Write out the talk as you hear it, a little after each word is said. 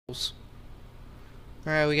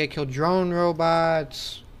Alright, we gotta kill drone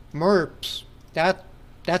robots. Merps.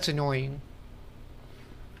 That's annoying.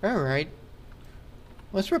 Alright.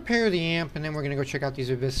 Let's repair the amp and then we're gonna go check out these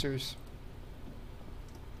Abyssers.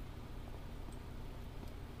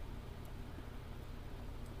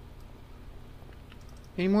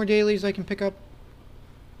 Any more dailies I can pick up?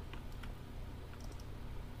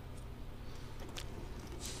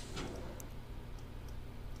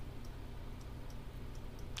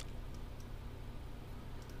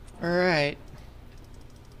 Alright.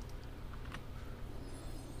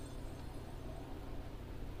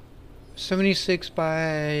 $76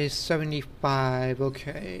 by $75,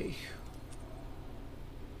 okay.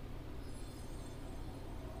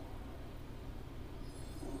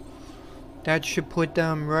 That should put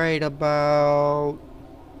them right about...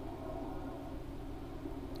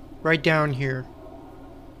 right down here.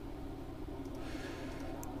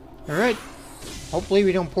 Alright. Hopefully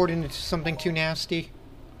we don't port into something too nasty.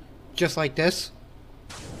 Just like this.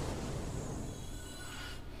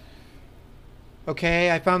 Okay,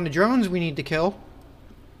 I found the drones we need to kill.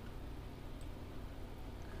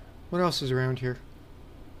 What else is around here?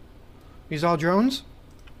 These all drones?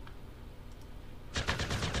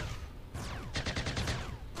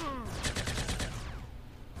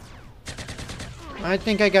 I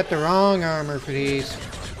think I got the wrong armor for these.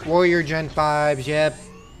 Warrior Gen 5s, yep.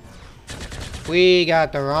 We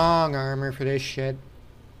got the wrong armor for this shit.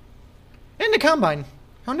 And the Combine.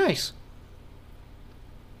 How nice.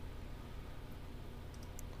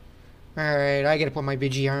 Alright, I gotta put my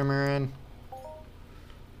Vigi armor on.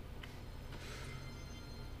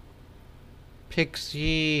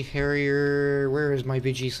 Pixie, Harrier, where is my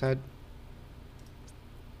Vigi set?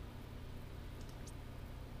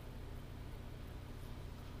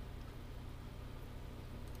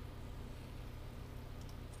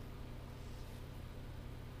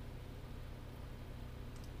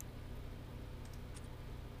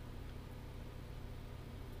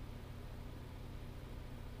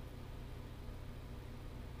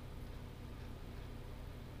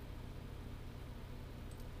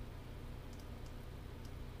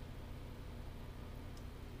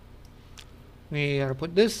 We gotta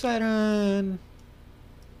put this set on.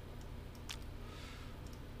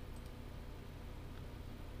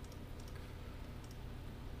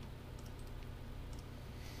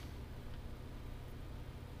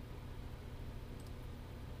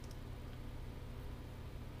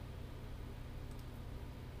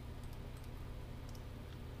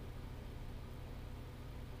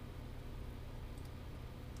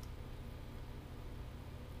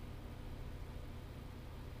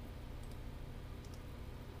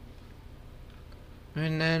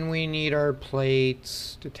 And then we need our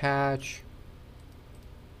plates to attach.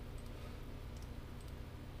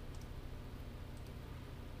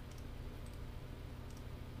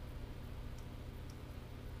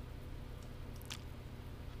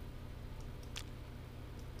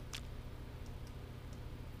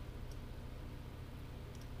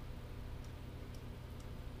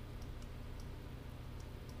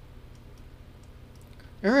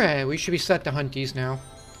 Alright, we should be set to hunt these now.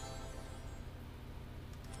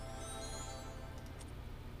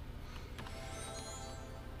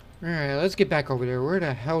 Alright, let's get back over there. Where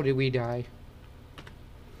the hell did we die?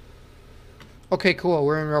 Okay, cool.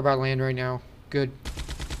 We're in Robot Land right now. Good.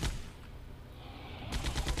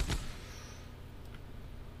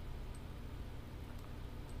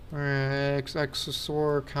 Alright,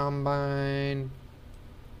 Exosaur, Combine.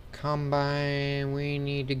 Combine, we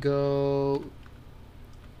need to go...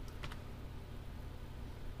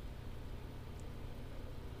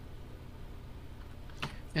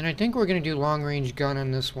 And I think we're going to do long-range gun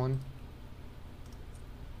on this one.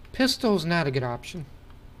 Pistol's not a good option.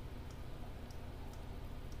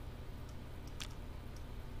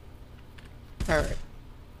 Alright.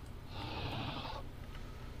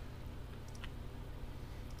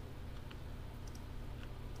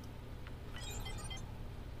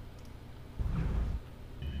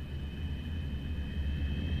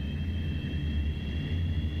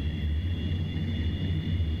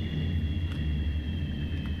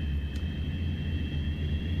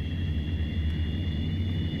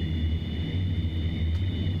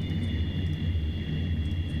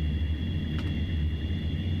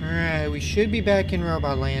 We should be back in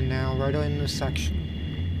Robot Land now, right in this section.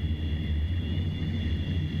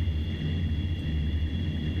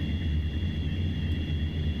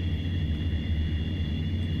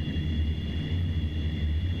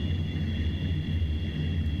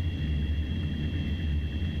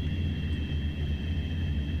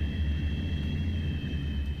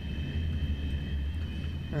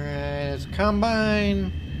 Alright, let's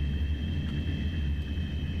combine.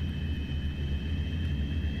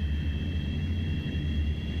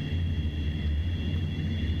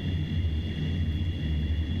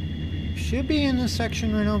 Should be in this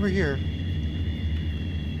section right over here.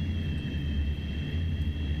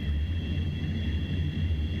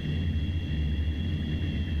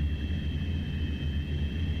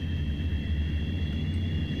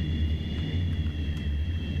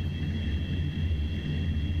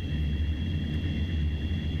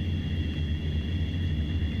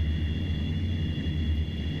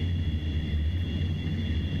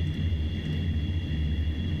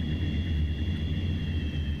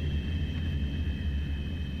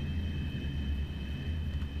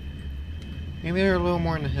 Maybe they're a little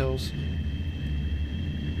more in the hills.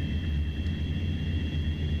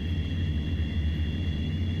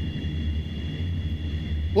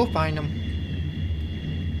 We'll find them.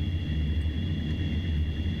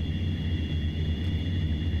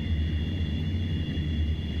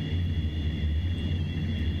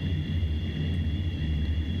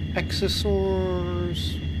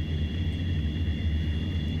 Exosaurs.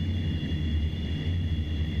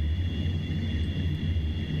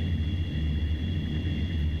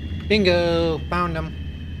 Bingo! Found them.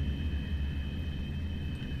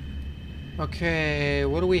 Okay,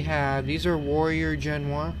 what do we have? These are Warrior Gen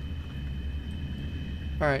 1.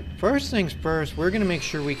 Alright, first things first, we're gonna make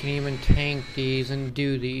sure we can even tank these and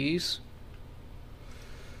do these.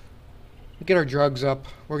 Get our drugs up.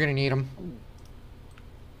 We're gonna need them.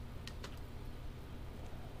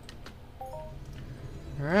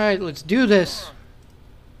 Alright, let's do this.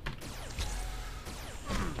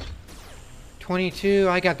 22,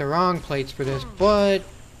 I got the wrong plates for this, but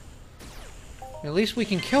at least we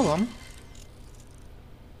can kill them.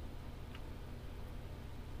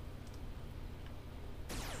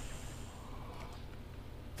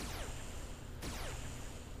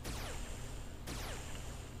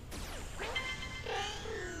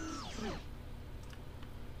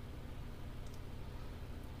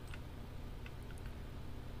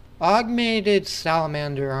 Augmented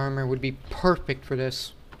salamander armor would be perfect for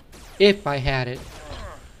this. If I had it.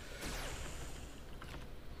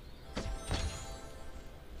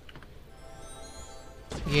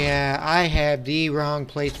 Yeah, I have the wrong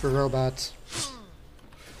plates for robots.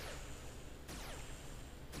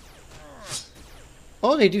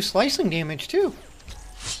 Oh, they do slicing damage too.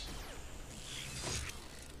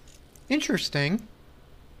 Interesting.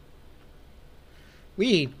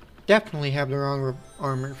 We definitely have the wrong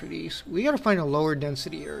armor for these. We gotta find a lower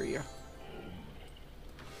density area.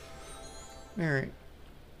 Alright.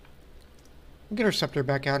 We'll get our scepter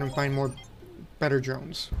back out and find more better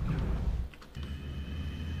drones.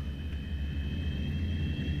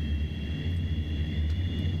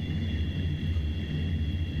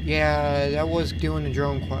 Yeah, that was doing the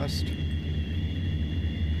drone quest.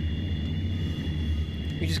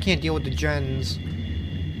 We just can't deal with the gens.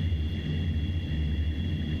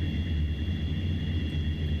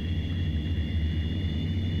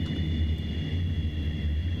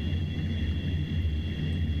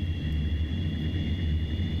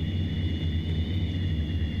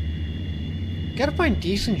 Gotta find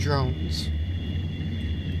decent drones.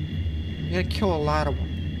 You gotta kill a lot of them.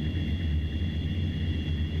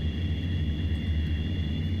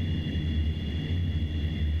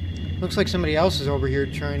 Looks like somebody else is over here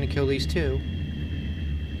trying to kill these too.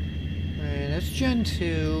 Alright, that's Gen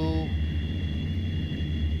 2.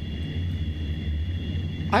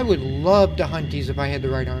 I would love to hunt these if I had the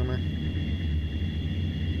right armor.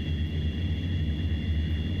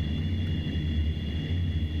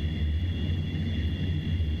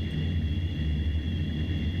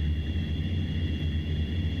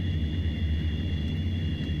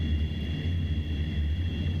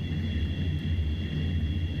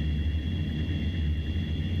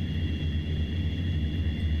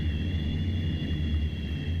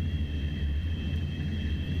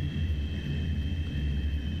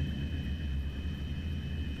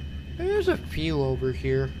 There's a few over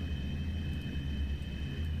here.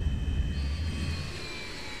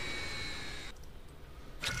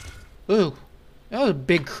 Ooh, that was a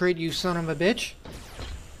big crit, you son of a bitch.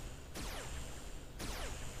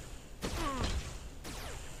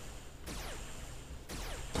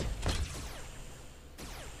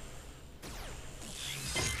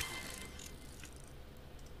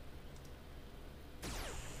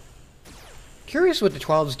 Curious what the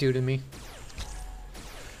 12s do to me.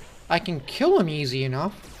 I can kill him easy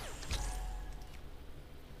enough.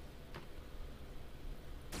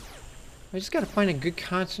 I just gotta find a good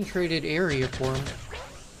concentrated area for him.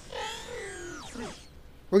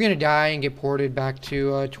 We're gonna die and get ported back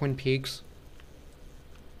to Twin Peaks.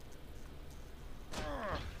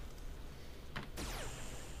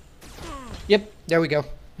 Yep, there we go.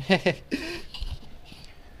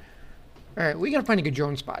 Alright, we gotta find a good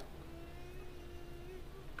drone spot.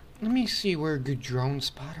 Let me see where a good drone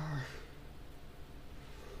spot are.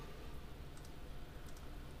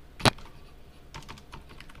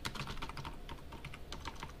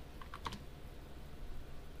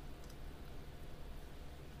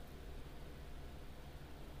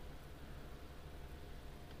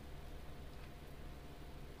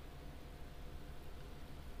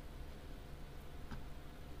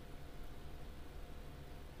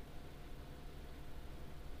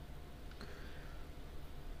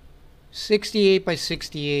 $68 by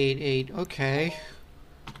 $68.8. Okay.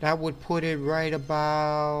 That would put it right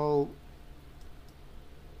about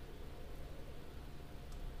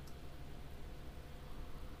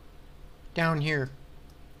down here.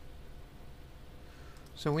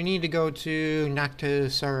 So we need to go to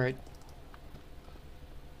Noctisaurite.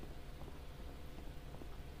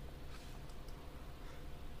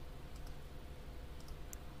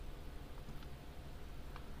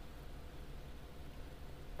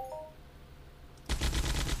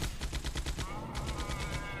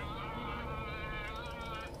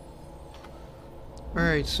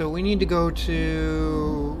 Alright, so we need to go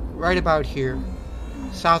to right about here,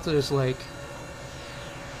 south of this lake.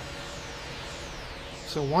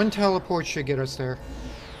 So one teleport should get us there.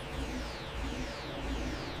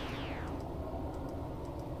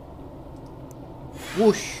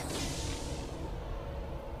 Whoosh!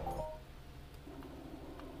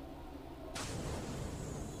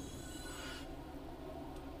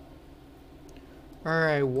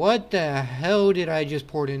 Alright, what the hell did I just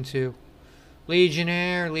port into?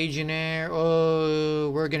 Legionnaire, Legionnaire.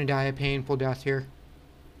 Oh, we're gonna die a painful death here.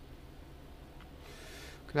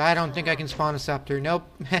 Because I don't think I can spawn a scepter. Nope.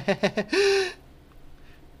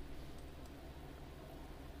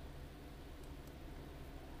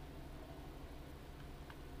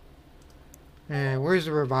 Where's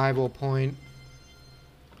the revival point?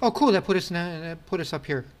 Oh, cool. That put us up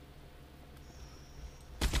here.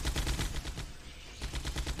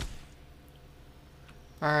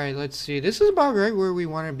 Alright, let's see. This is about right where we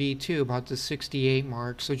want to be, too. About the 68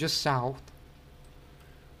 mark. So just south.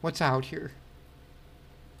 What's out here?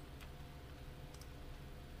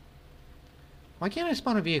 Why can't I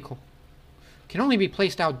spawn a vehicle? Can only be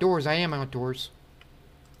placed outdoors. I am outdoors.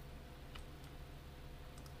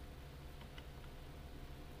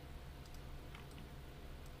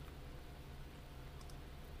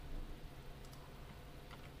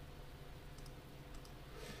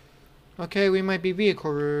 Okay, we might be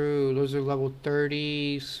vehicle. Those are level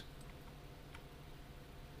 30s.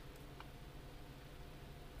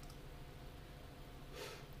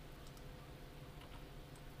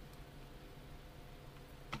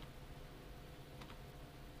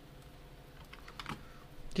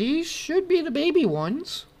 These should be the baby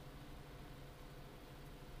ones.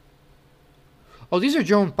 Oh, these are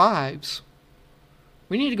drone 5s.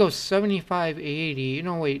 We need to go 75, 80.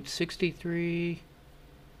 No, wait, 63.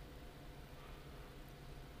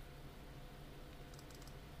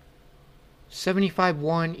 75,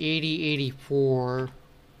 1, 80, 84.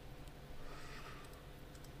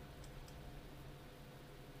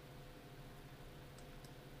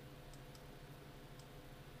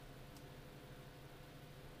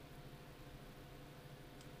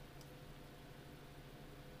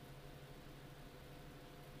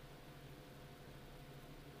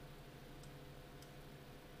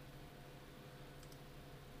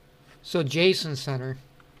 So Jason Center.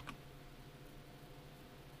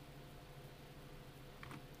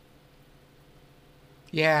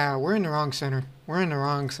 Yeah, we're in the wrong center. We're in the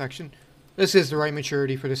wrong section. This is the right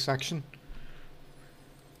maturity for this section.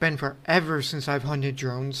 Been forever since I've hunted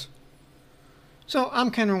drones. So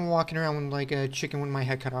I'm kind of walking around like a chicken with my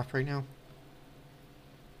head cut off right now.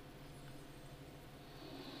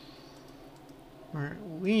 Alright,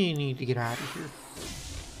 we need to get out of here.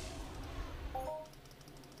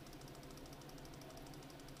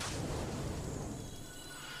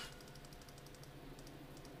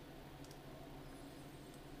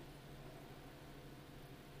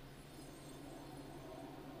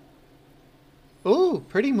 Oh,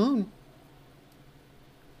 pretty moon.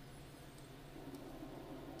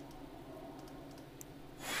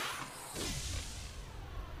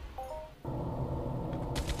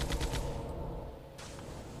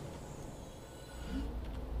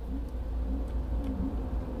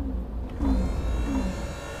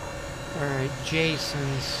 Alright,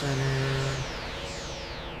 Jason Center.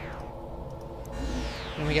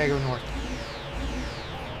 And we gotta go north.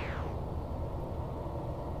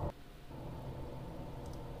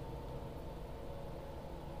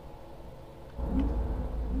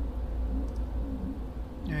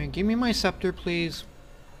 Alright, give me my scepter, please.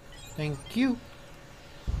 Thank you.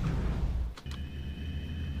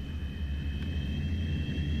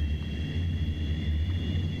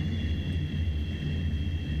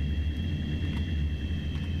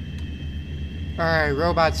 Alright,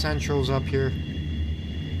 Robot Central's up here.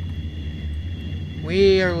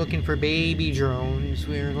 We are looking for baby drones.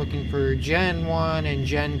 We are looking for Gen 1 and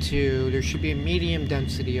Gen 2. There should be a medium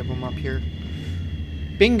density of them up here.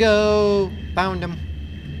 Bingo! Found them.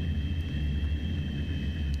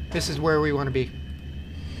 This is where we want to be.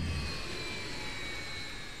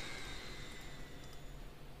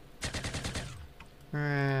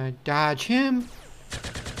 Dodge him.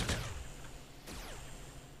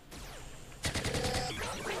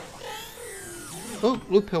 Oh,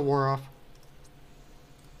 loot pill wore off.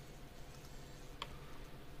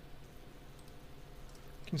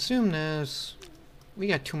 Consume this. We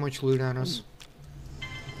got too much loot on us.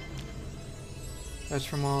 That's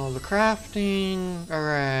from all the crafting.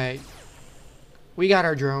 Alright. We got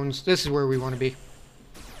our drones. This is where we want to be.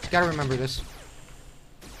 Gotta remember this.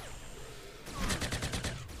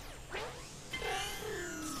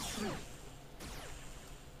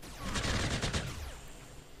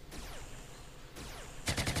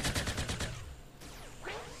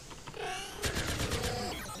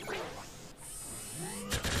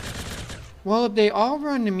 Well, if they all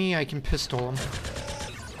run to me, I can pistol them.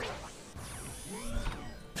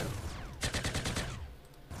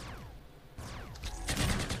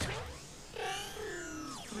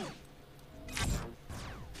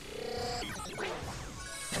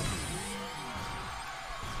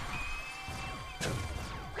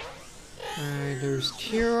 Alright, there's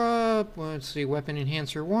tear up. Let's see, weapon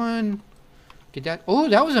enhancer 1. Get that. Oh,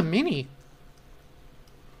 that was a mini.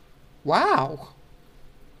 Wow.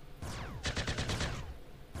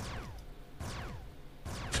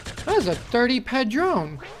 That was a 30 pet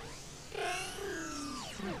drone.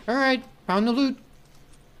 Alright, found the loot.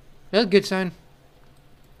 That's a good sign.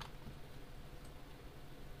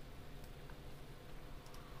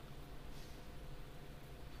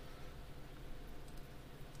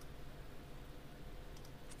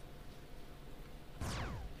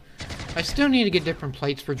 I still need to get different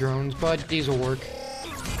plates for drones, but these will work.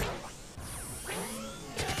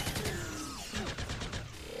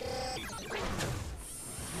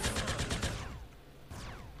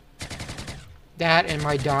 That and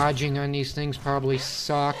my dodging on these things probably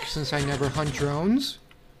suck since I never hunt drones.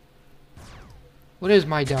 What is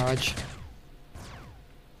my dodge?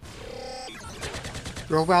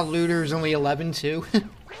 Robot looter is only 11 too.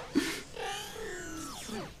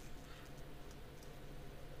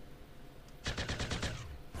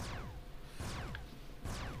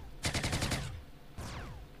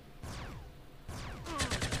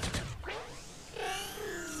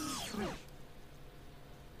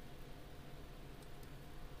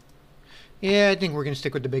 Yeah, I think we're gonna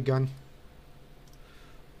stick with the big gun.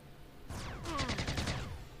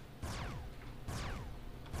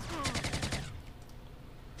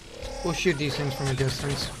 We'll shoot these things from a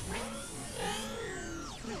distance.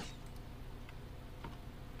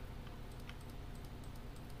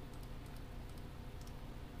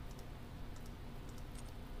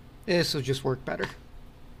 This will just work better.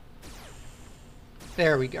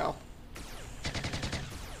 There we go.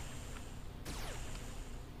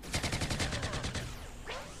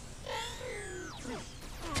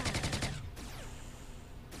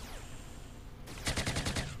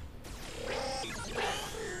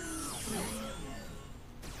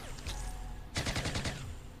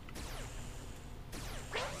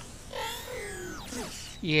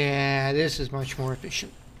 Yeah, this is much more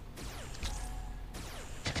efficient.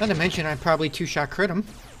 Not to mention, I probably two-shot crit him.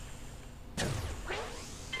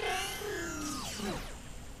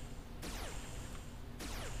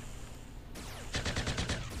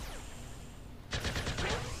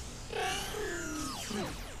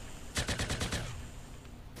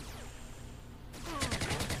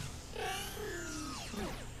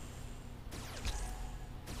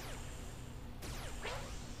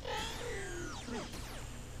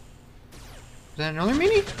 Is that another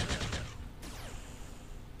mini?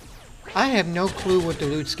 I have no clue what the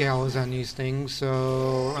loot scale is on these things,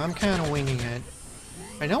 so I'm kind of winging it.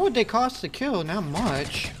 I know what they cost to kill, not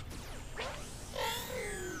much.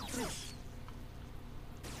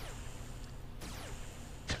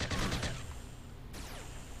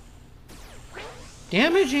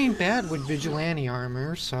 Damage ain't bad with vigilante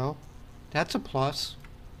armor, so that's a plus.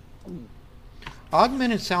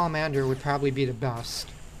 Augmented salamander would probably be the best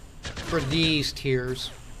for these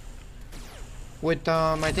tiers. With,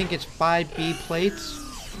 I think it's 5B plates.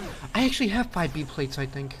 I actually have 5B plates, I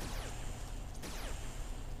think.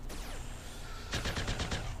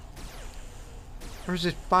 Or is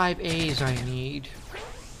it 5As I need?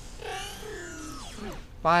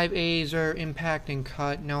 5As are impact and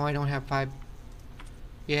cut. No, I don't have 5.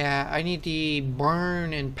 Yeah, I need the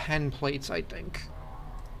burn and pen plates, I think.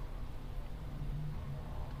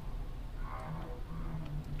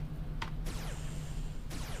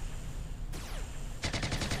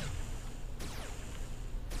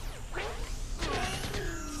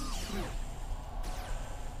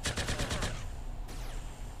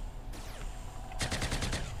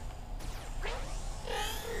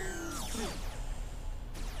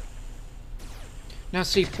 Now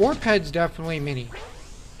see, 4 peds definitely mini.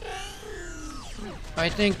 I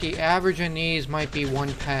think the average in these might be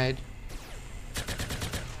 1 ped.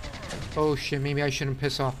 Oh shit, maybe I shouldn't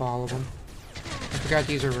piss off all of them. I forgot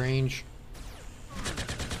these are range.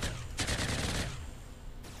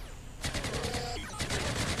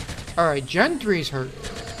 Alright, Gen 3's hurt.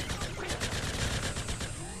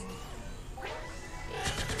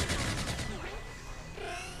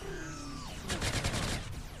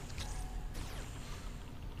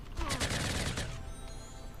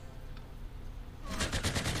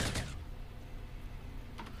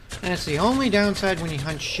 And it's the only downside when you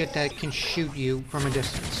hunt shit that can shoot you from a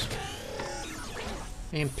distance.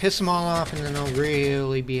 And piss them all off and then they'll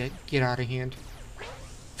really get out of hand.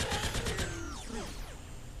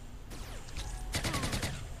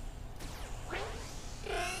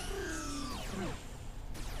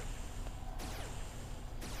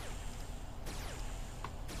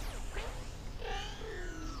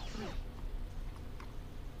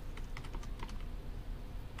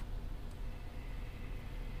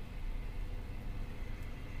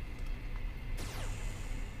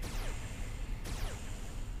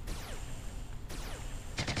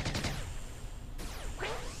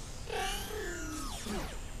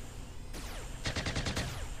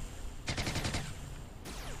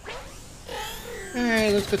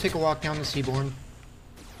 Alright, let's go take a walk down the Seabourn.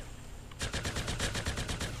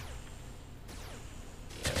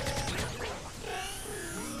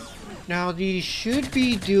 Now these should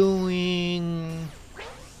be doing...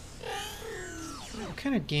 What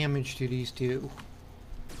kind of damage do these do?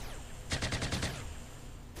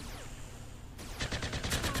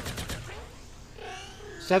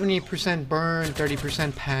 %70 burn,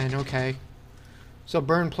 30% pen, okay. So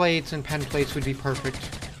burn plates and pen plates would be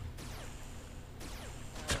perfect.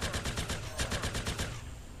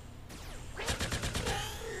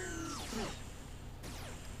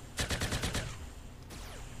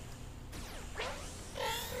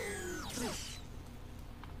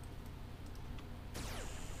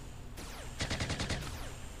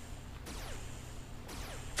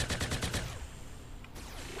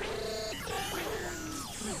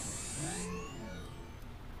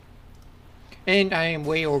 And I am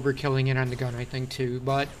way overkilling it on the gun, I think, too,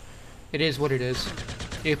 but it is what it is.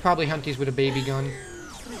 You probably hunt these with a baby gun.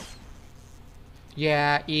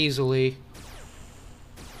 Yeah, easily.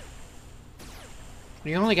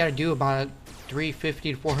 You only gotta do about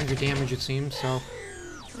 350 to 400 damage, it seems, so...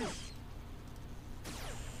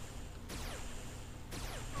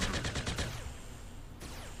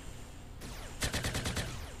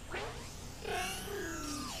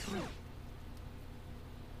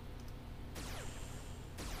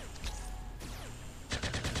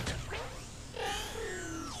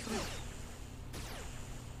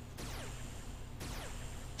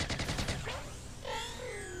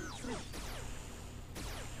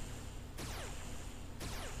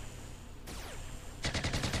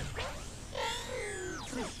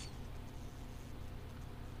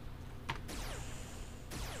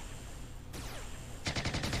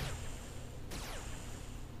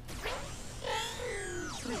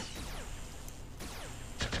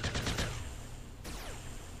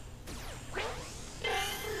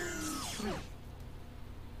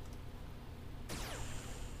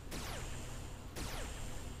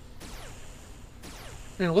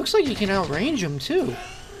 And it looks like you can outrange them, too.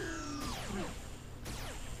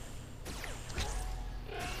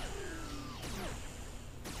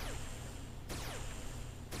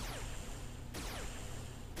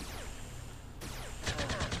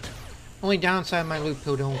 Only downside, my loot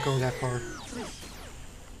pool don't go that far.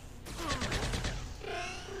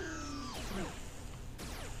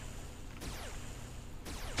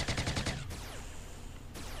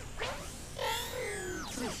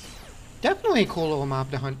 Definitely a cool little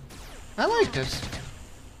mob to hunt. I like this.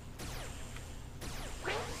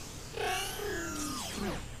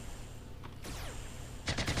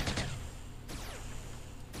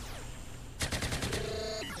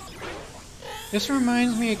 This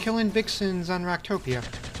reminds me of killing vixens on Rocktopia.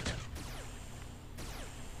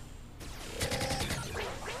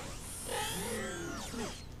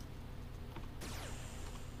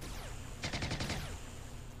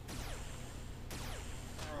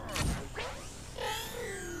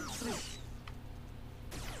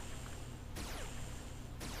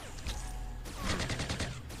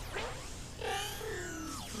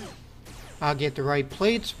 I'll get the right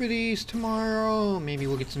plates for these tomorrow. Maybe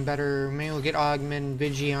we'll get some better... Maybe we'll get Augment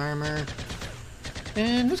Vigi armor.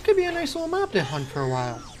 And this could be a nice little mob to hunt for a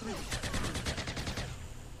while.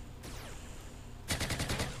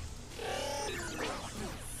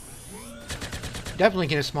 Definitely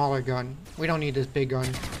get a smaller gun. We don't need this big gun.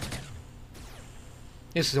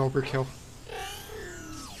 This is overkill.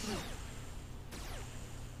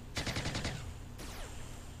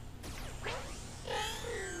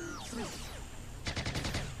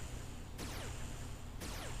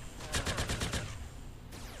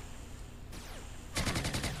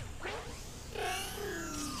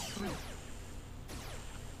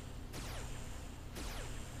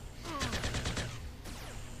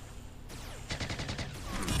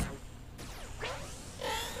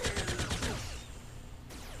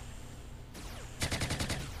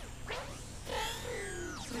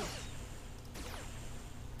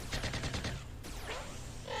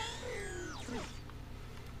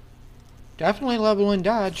 Definitely level in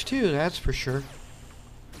dodge too, that's for sure.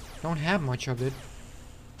 Don't have much of it.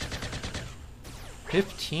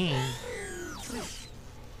 15.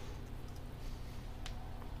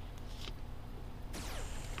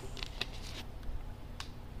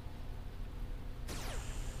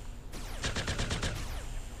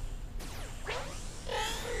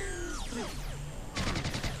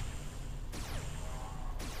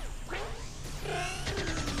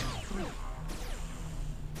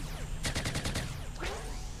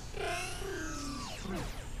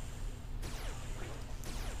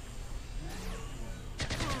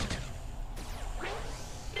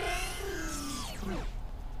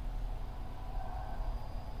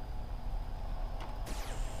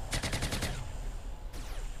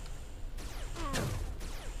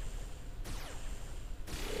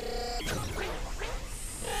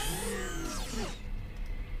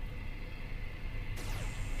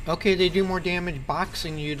 Okay, they do more damage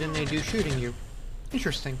boxing you than they do shooting you.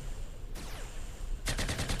 Interesting.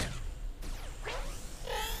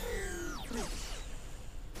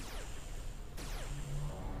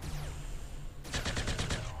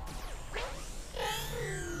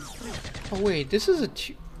 Oh wait, this is a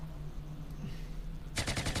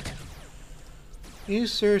you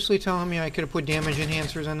seriously telling me I could have put damage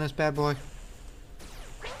enhancers on this bad boy?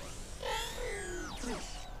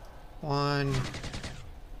 1.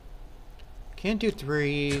 Can't do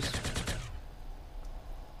 3s.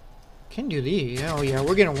 Can do these. Oh yeah,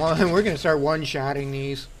 we're gonna start one-shotting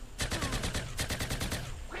these.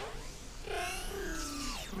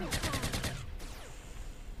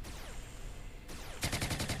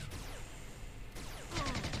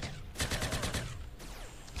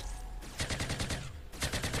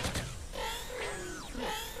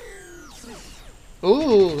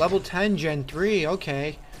 Ooh, level 10 Gen 3,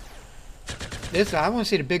 okay. This, I want to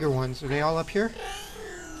see the bigger ones. Are they all up here?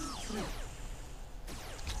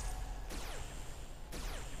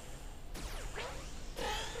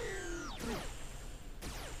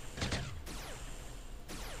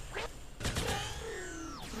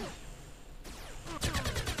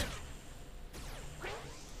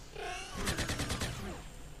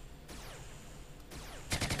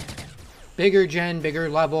 Bigger gen, bigger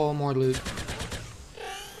level, more loot.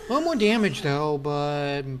 A little more damage though,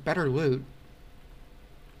 but better loot.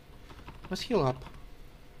 Let's heal up.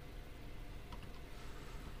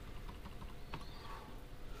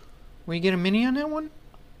 We get a mini on that one?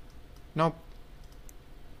 Nope.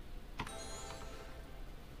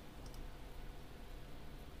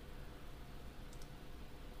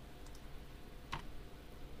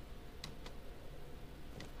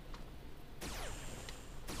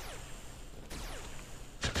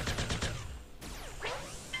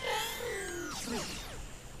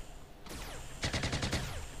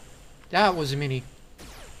 That was a mini.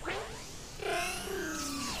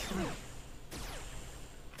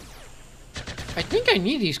 I think I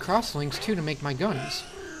need these crosslinks too to make my guns.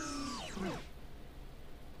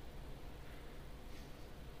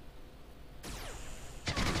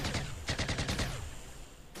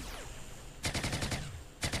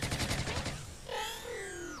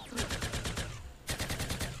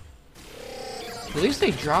 At least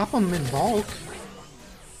they drop them in bulk.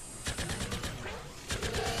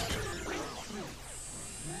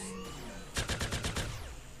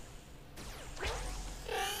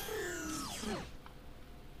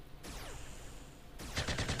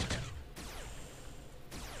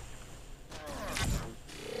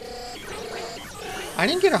 I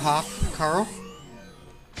didn't get a Hoff, Carl.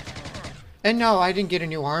 And no, I didn't get a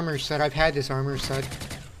new armor set. I've had this armor set.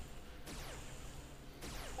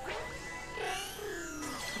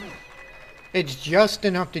 It's just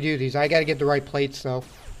enough to do these. I gotta get the right plates though.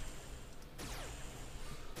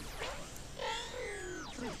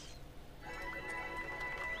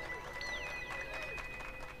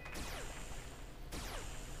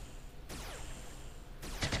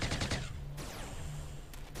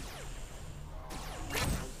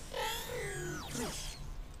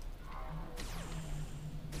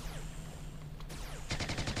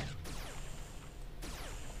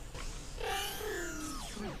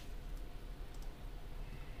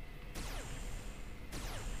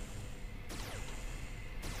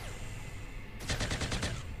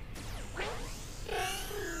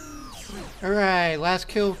 Alright, last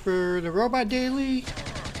kill for the robot daily.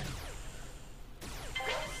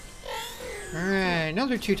 Alright,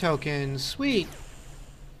 another 2 tokens. Sweet.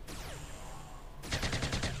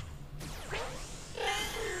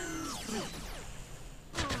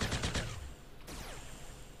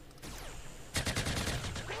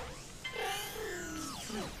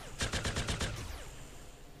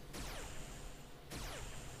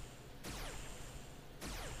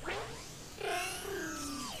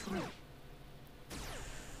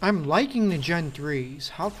 I'm liking the Gen 3s.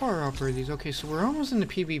 How far up are these? Okay, so we're almost in the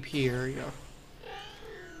PvP area.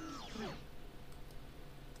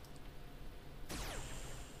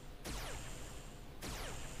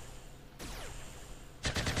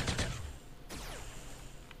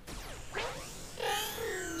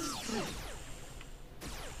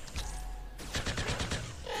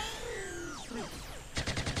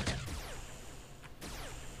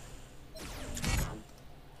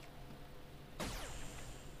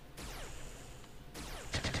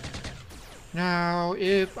 Now,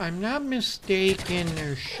 if I'm not mistaken,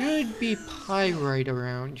 there should be pyrite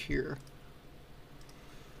around here.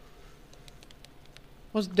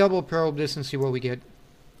 Let's double probe this and see what we get.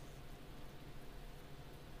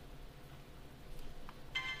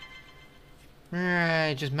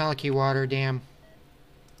 Alright, just Maliki water, damn.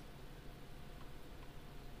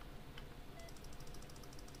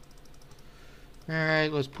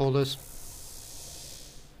 Alright, let's pull this.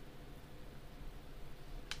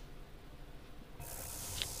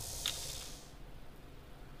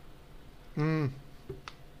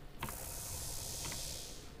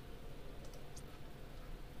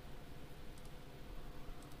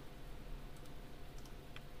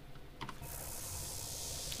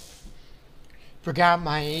 Forgot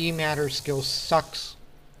my E-Matter skill sucks.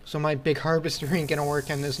 So my big harvester ain't gonna work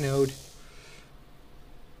on this node.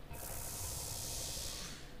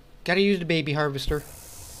 Gotta use the baby harvester.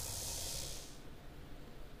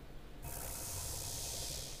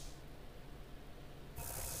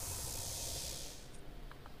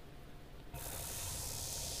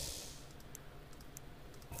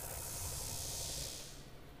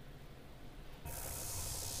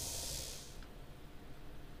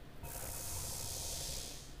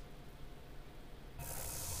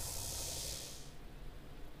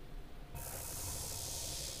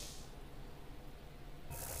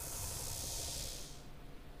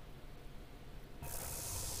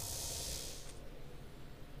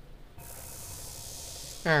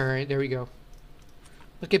 Alright, there we go.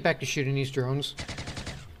 Let's get back to shooting these drones.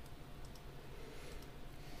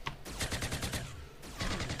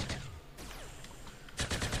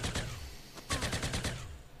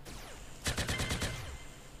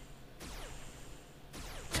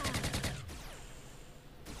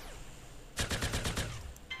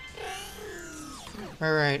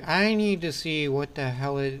 Alright, I need to see what the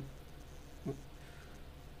hell it...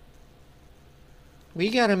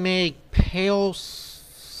 We gotta make pale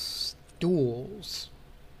stools.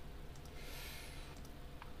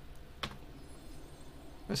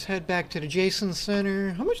 Let's head back to the Jason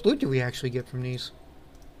Center. How much loot do we actually get from these?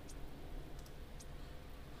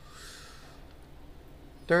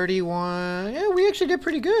 31. Yeah, we actually did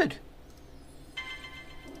pretty good.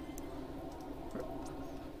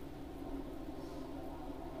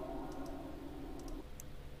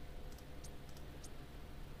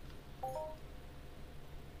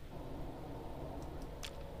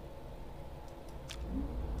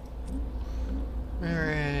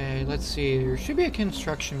 Alright, let's see. There should be a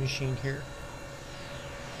construction machine here.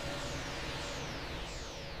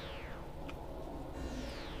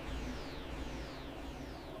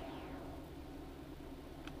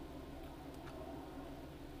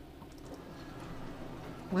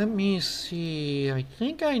 Let me see. I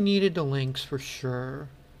think I needed the links for sure.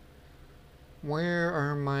 Where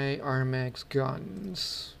are my Armax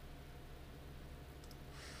guns?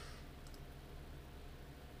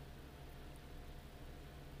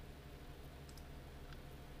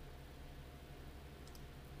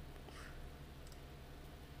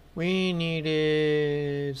 We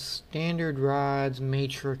needed standard rods,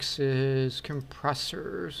 matrices,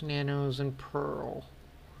 compressors, nanos, and pearl.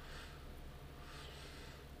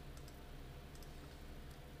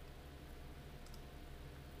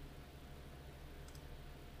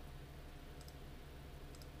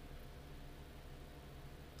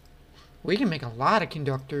 We can make a lot of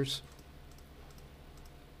conductors.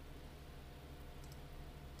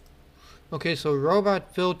 Okay, so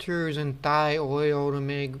robot filters and thigh oil to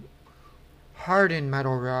make hardened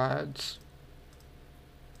metal rods.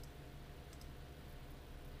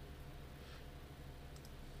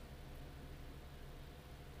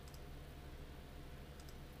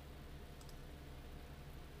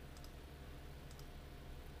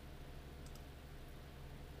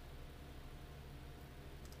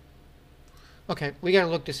 Okay, we gotta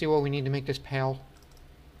look to see what we need to make this pale.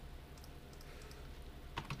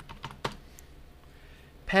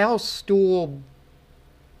 Pale stool.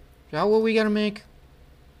 Is that what we gotta make?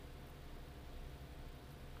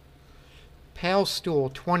 Pale stool,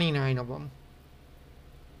 29 of them.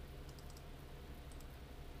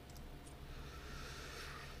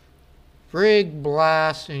 Brig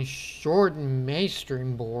blast and shortened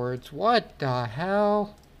maestering boards. What the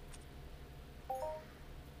hell?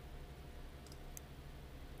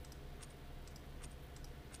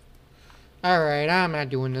 Alright, I'm not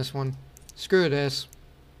doing this one. Screw this.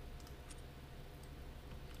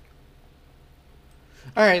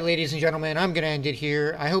 Alright, ladies and gentlemen, I'm going to end it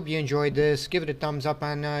here. I hope you enjoyed this. Give it a thumbs up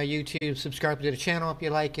on YouTube. Subscribe to the channel if you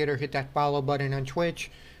like it, or hit that follow button on Twitch.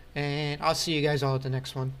 And I'll see you guys all at the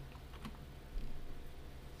next one.